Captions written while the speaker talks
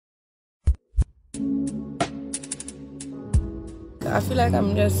I feel like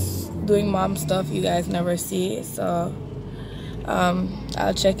I'm just doing mom stuff you guys never see, so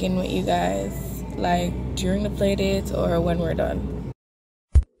I'll check in with you guys like during the play dates or when we're done.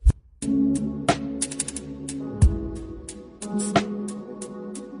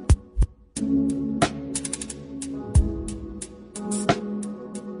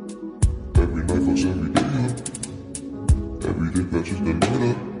 Every night fucks every day, every day patches the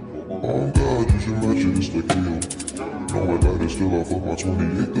night up. Oh God, you should match it, it's the KO. No, I died and still off of my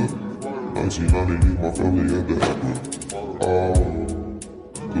 28th. 1990, leave my family at the apple.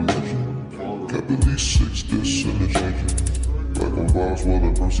 The legend. Kept at least 6 discs in the changing. Like on Boswell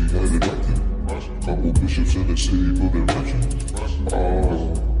and Percy had it acting. Couple bishops in the city building mansions.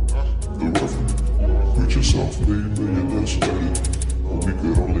 The reverend. Preacher self-made millionaire static. We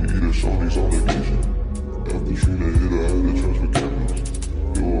could only eat at Shawnee's on occasion. After Trina hit, I had to transfer campus.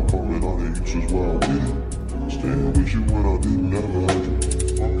 Your apartment on the uses while I waited. Staying with you when I didn't have a hydrant.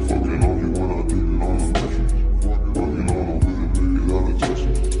 Fucking on you when I didn't on the mattress. Working on a way to make it out of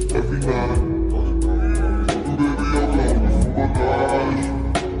Texas. Every night. Baby, I'm going for my gosh.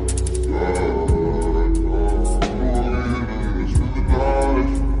 It's really nice.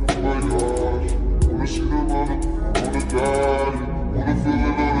 Oh my gosh. Wanna see the runner, wanna die. Wanna feel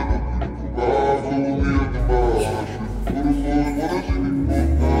it on it, follow me at the marsh. For the Lord, wanna see me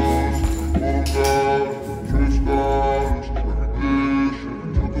for us. Oh God, trust God, every day.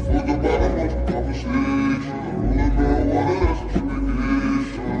 Took the foot the bottom of the conversation. Rolling marijuana, that's a vacation.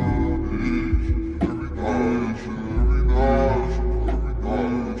 Every night, every night, every night, every night,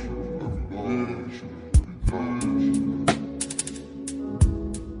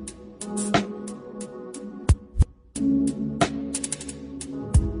 every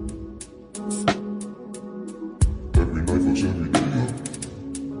night. Every night fucks every day,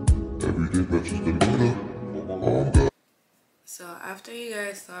 every day patches the night up. Oh God. So after you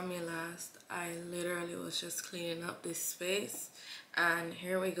guys saw me last, I literally was just cleaning up this space, and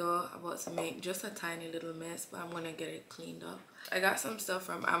here we go, about to make just a tiny little mess, but I'm gonna get it cleaned up. I got some stuff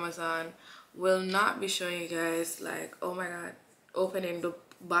from Amazon. Will not be showing you guys like, oh my god, opening the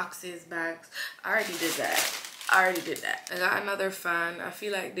boxes, bags. I already did that. I got another fan. I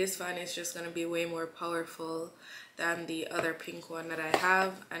feel like this fan is just gonna be way more powerful than the other pink one that I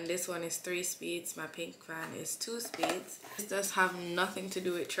have, and this one is 3 speeds. My pink fan is 2 speeds. This does have nothing to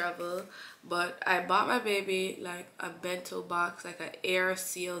do with travel, but I bought my baby like a bento box, like an air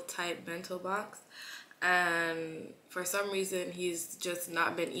seal type bento box, and for some reason he's just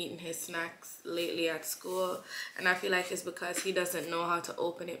not been eating his snacks lately at school, and I feel like it's because he doesn't know how to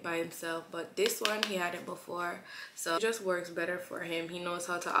open it by himself. But this one, he had it before, so it just works better for him. He knows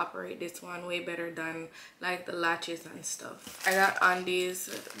how to operate this one way better than like the latches and stuff. I got undies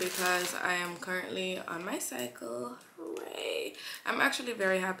because I am currently on my cycle. Hooray! I'm actually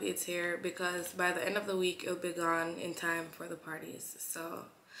very happy it's here because by the end of the week it'll be gone in time for the parties. So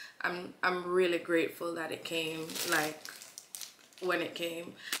I'm really grateful that it came like when it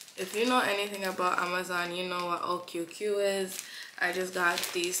came. If you know anything about Amazon, you know what OQQ is. I just got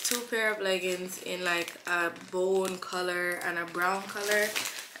these 2 pair of leggings in like a bone color and a brown color,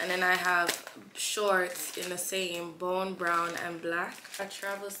 and then I have shorts in the same bone, brown and black. A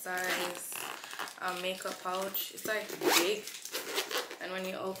travel size makeup pouch. It's like big, and when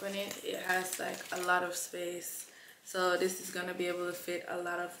you open it, it has like a lot of space. So this is gonna be able to fit a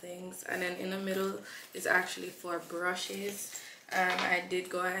lot of things. And then in the middle is actually for brushes. I did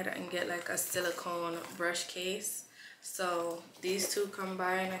go ahead and get like a silicone brush case. So these two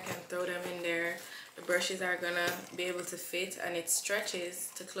combined, I can throw them in there. The brushes are gonna be able to fit, and it stretches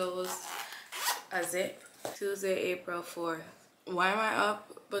to close a zip. Tuesday, April 4th. Why am I up?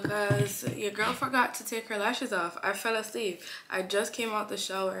 Because your girl forgot to take her lashes off. I fell asleep. I just came out the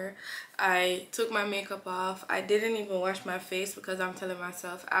shower. I took my makeup off. I didn't even wash my face because I'm telling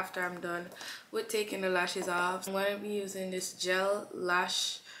myself after I'm done with taking the lashes off, I'm going to be using this gel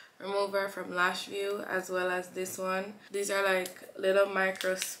lash remover from Lash View, as well as this one. These are like little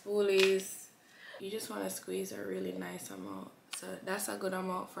micro spoolies. You just want to squeeze a really nice amount. So that's a good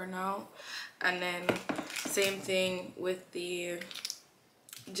amount for now. And then same thing with the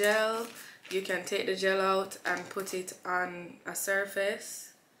gel. You can take the gel out and put it on a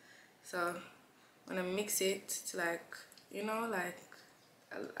surface. So I'm gonna mix it to like, you know, like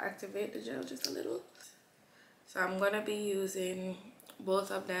activate the gel just a little. So I'm gonna be using both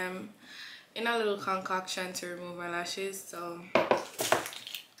of them in a little concoction to remove my lashes. So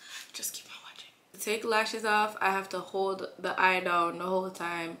just keep on watching. To take lashes off, I have to hold the eye down the whole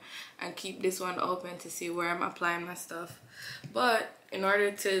time and keep this one open to see where I'm applying my stuff. But in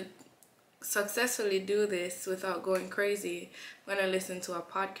order to successfully do this without going crazy when I listen to a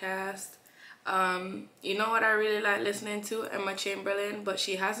podcast. You know what I really like listening to? Emma Chamberlain, but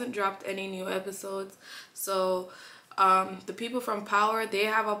she hasn't dropped any new episodes. So the people from Power, they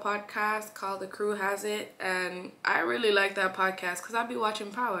have a podcast called The Crew Has It, and I really like that podcast because I'll be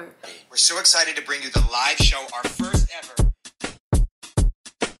watching Power. We're so excited to bring you the live show, our first ever.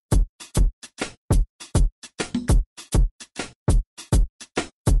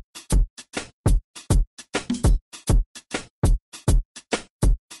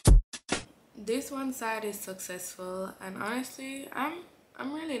 This one side is successful, and honestly,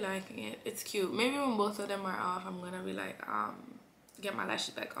 I'm really liking it. It's cute. Maybe when both of them are off, I'm gonna be like, get my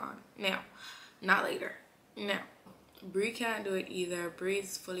lashes back on. Now, not later. Now, Bree can't do it either.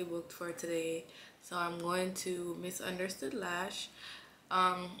 Bree's fully booked for today, so I'm going to Misunderstood Lash.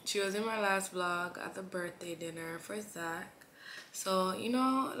 She was in my last vlog at the birthday dinner for Zach. So, you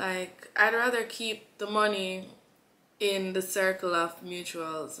know, like, I'd rather keep the money in the circle of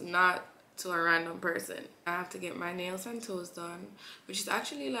mutuals, not to a random person. I have to get my nails and toes done, which is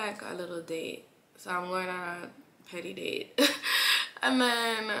actually like a little date. So I'm going on a petty date. And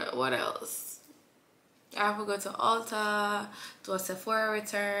then what else? I have to go to Ulta, do a Sephora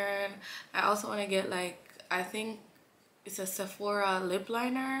return. I also want to get, like, I think it's a Sephora lip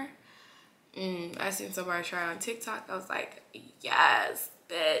liner. I seen somebody try on TikTok. I was like, yes,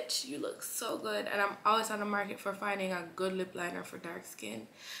 bitch, you look so good. And I'm always on the market for finding a good lip liner for dark skin.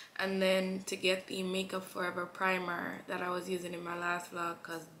 And then to get the Makeup Forever primer that I was using in my last vlog,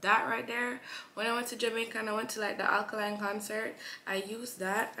 because that right there, when I went to Jamaica and I went to like the Alkaline concert, I used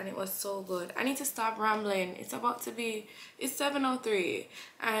that and it was so good. I need to stop rambling. It's 7:03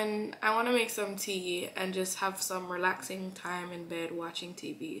 and I want to make some tea and just have some relaxing time in bed watching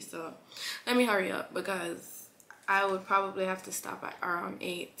TV. So let me hurry up because I would probably have to stop at around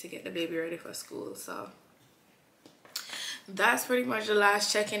 8 to get the baby ready for school. So that's pretty much the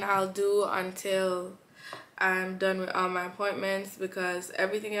last check-in I'll do until I'm done with all my appointments, because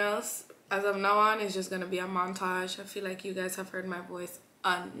everything else as of now on is just gonna be a montage. I feel like you guys have heard my voice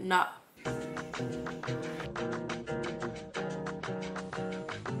enough.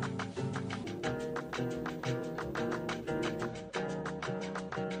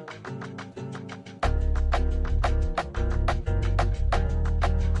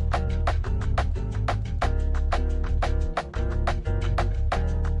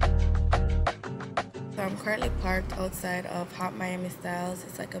 I'm currently parked outside of Hot Miami Styles.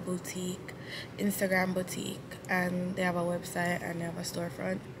 It's like a boutique, Instagram boutique, and they have a website and they have a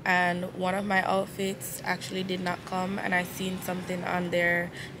storefront. And one of my outfits actually did not come, and I seen something on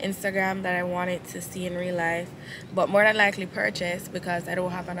their Instagram that I wanted to see in real life, but more than likely purchase because I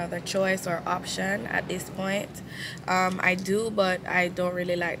don't have another choice or option at this point. I do, but I don't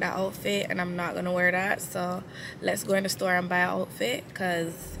really like that outfit and I'm not gonna wear that. So let's go in the store and buy an outfit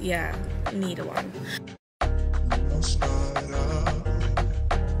because yeah, I need one. Last night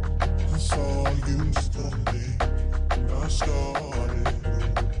I saw you standing, and I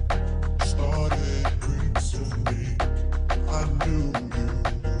started creeping me. I knew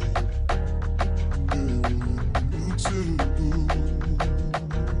you too.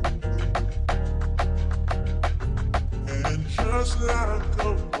 And just like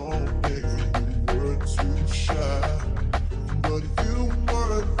a ball, baby, you were too shy, but you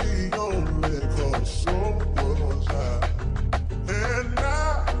were the only cause, so was I. And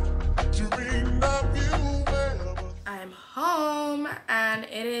now, dream of you ever. I'm home and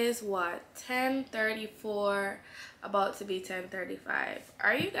it is what, 10:34, about to be 10:35.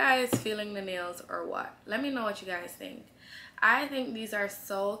 Are you guys feeling the nails or what? Let me know what you guys think. I think these are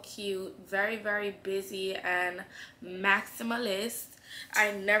so cute, very, very busy and maximalist.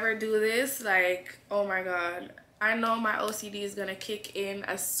 I never do this, like, oh my god. I know my OCD is gonna kick in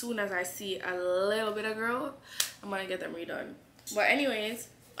as soon as I see a little bit of growth. I'm gonna get them redone. But anyways,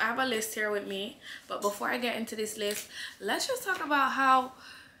 I have a list here with me. But before I get into this list, let's just talk about how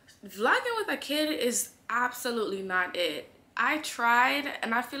vlogging with a kid is absolutely not it. I tried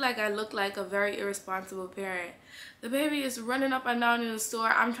and I feel like I look like a very irresponsible parent. The baby is running up and down in the store.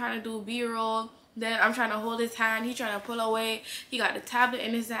 I'm trying to do B-roll. Then I'm trying to hold his hand. He's trying to pull away. He got the tablet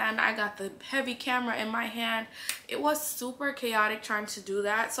in his hand. I got the heavy camera in my hand. It was super chaotic trying to do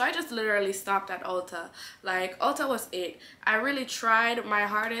that. So I just literally stopped at Ulta. Like, Ulta was it. I really tried my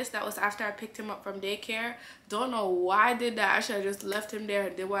hardest. That was after I picked him up from daycare. Don't know why I did that. I should have just left him there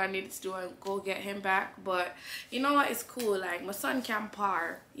and did what I needed to do and go get him back. But you know what? It's cool. Like, my son can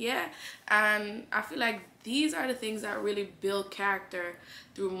par. Yeah? And I feel like these are the things that really build character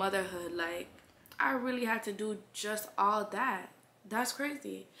through motherhood. Like, I really had to do just all that. That's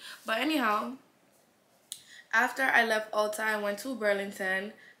crazy. But anyhow, after I left Ulta, I went to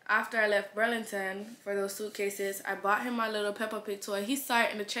Burlington. After I left Burlington for those suitcases, I bought him my little Peppa Pig toy. He saw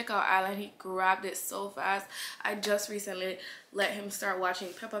it in the checkout aisle and he grabbed it so fast. I just recently let him start watching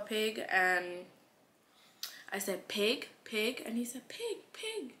Peppa Pig, and I said, pig, pig, and he said, pig,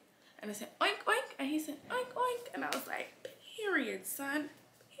 pig. And I said, oink, oink, and he said, oink, oink. And I was like, period, son,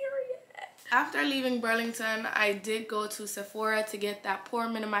 period. After leaving Burlington, I did go to Sephora to get that pore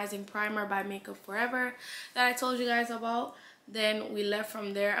minimizing primer by Makeup Forever that I told you guys about. Then we left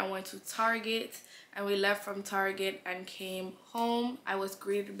from there and went to Target, and we left from Target and came home. I was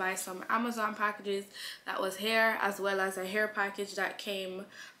greeted by some Amazon packages that was hair, as well as a hair package that came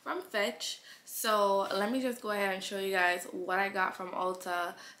from Fetch. So let me just go ahead and show you guys what I got from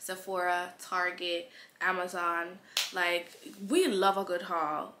Ulta, Sephora, Target, Amazon. Like, we love a good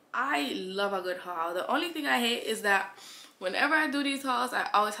haul. I love a good haul. The only thing I hate is that whenever I do these hauls, I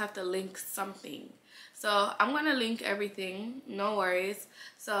always have to link something. So I'm gonna link everything, no worries.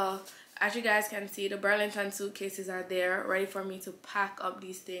 So as you guys can see, the Burlington suitcases are there ready for me to pack up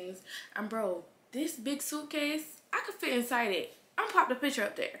these things. And bro, this big suitcase, I could fit inside it. I'm gonna pop the picture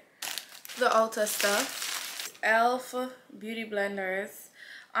up there. The Ulta stuff, e.l.f. beauty blenders.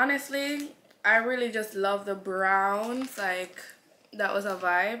 Honestly, I really just love the browns. Like, that was a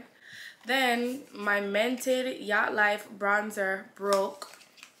vibe. Then my Mented Yacht Life bronzer broke,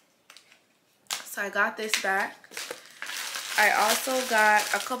 so I got this back. I also got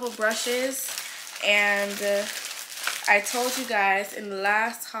a couple brushes, and I told you guys in the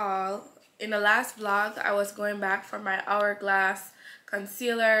last haul, in the last vlog, I was going back for my Hourglass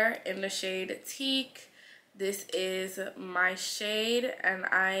concealer in the shade Teak. This is my shade and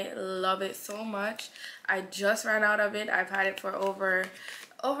I love it so much. I just ran out of it. I've had it for over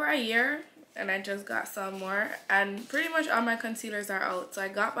a year, and I just got some more, and pretty much all my concealers are out. So I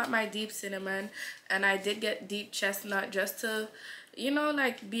got back my Deep Cinnamon, and I did get Deep Chestnut just to, you know,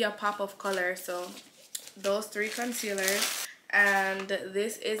 like, be a pop of color. So those 3 concealers. And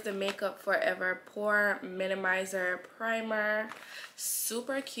this is the Makeup Forever Pore Minimizer Primer.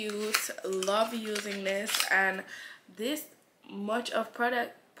 Super cute. Love using this, and this much of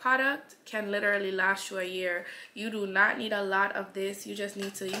product can literally last you a year. You do not need a lot of this. You just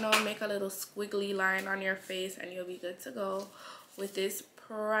need to, you know, make a little squiggly line on your face and you'll be good to go with this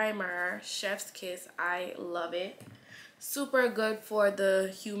primer. Chef's Kiss. I love it. Super good for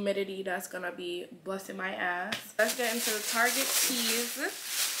the humidity that's gonna be busting my ass. Let's get into the Target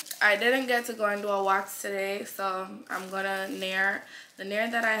teas. I didn't get to go and do a wax today, so I'm gonna nair. The nair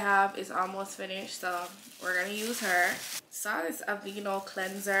that I have is almost finished, so we're gonna use her. Saw this Aveeno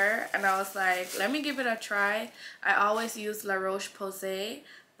cleanser and I was like, let me give it a try. I always use La Roche-Posay,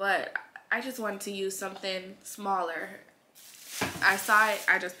 but I just wanted to use something smaller. I saw it,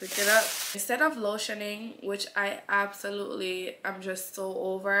 I just picked it up. Instead of lotioning, which I absolutely am just so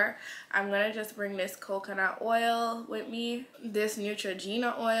over, I'm gonna just bring this coconut oil with me. This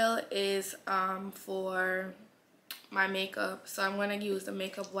Neutrogena oil is for my makeup, so I'm gonna use the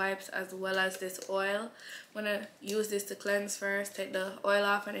makeup wipes as well as this oil. I'm gonna use this to cleanse first, take the oil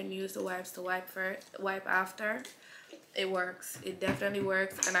off, and then use the wipes to wipe after. It works. It definitely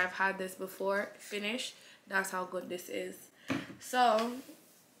works, and I've had this before. Finish. That's how good this is. So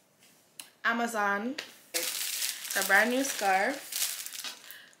Amazon, it's a brand new scarf,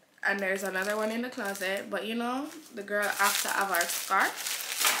 and there's another one in the closet, but you know, the girl have to have her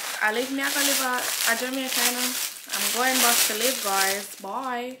scarf. I live a Jamaica, you know. I'm going back to live, guys.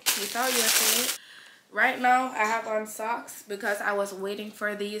 Bye. Without you. Right now I have on socks because I was waiting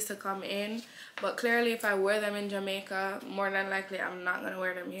for these to come in, but clearly if I wear them in Jamaica, more than likely I'm not gonna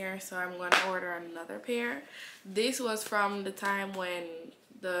wear them here, so I'm gonna order another pair. This was from the time when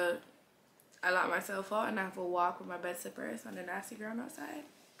I locked myself out and I have to walk with my bed slippers on the nasty ground outside.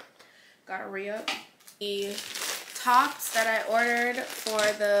 Gotta re-up. The tops that I ordered for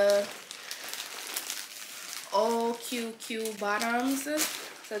the OQQ bottoms.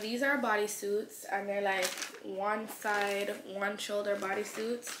 So these are bodysuits, and they're like one side, one shoulder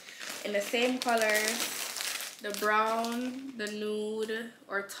bodysuits in the same colors, the brown, the nude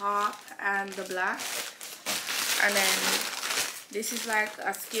or top, and the black. And then this is like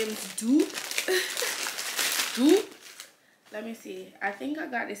a Skims dupe. Dupe. Let me see. I think I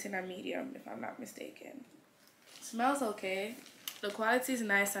got this in a medium if I'm not mistaken. Smells okay. The quality is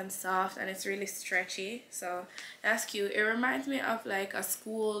nice and soft, and it's really stretchy, so that's cute. It reminds me of like a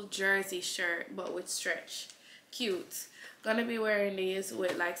school jersey shirt but with stretch. Cute. Gonna be wearing these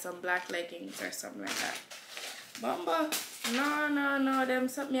with like some black leggings or something like that. Bumba. No, them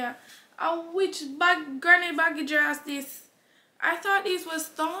something. Which granny baggy dress this? I thought these was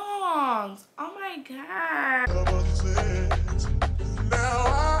thongs. Oh my god. Now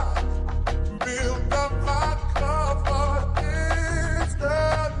I build up my confidence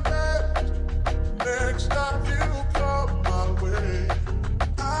that next time you come my way,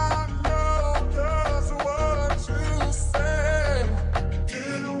 I know just what to say.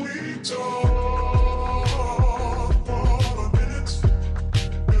 Can we talk for a minute?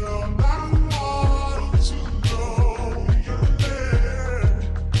 Girl, I want to know your name.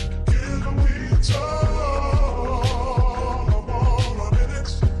 Can we talk for a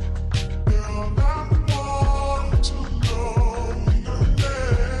minute? Girl, I want to know your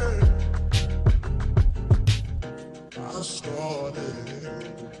name. I started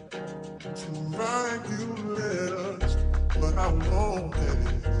to write you letters, but I wanted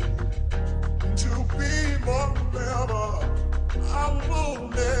to be more forever. I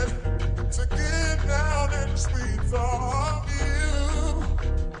wanted to get down in the sweet talk.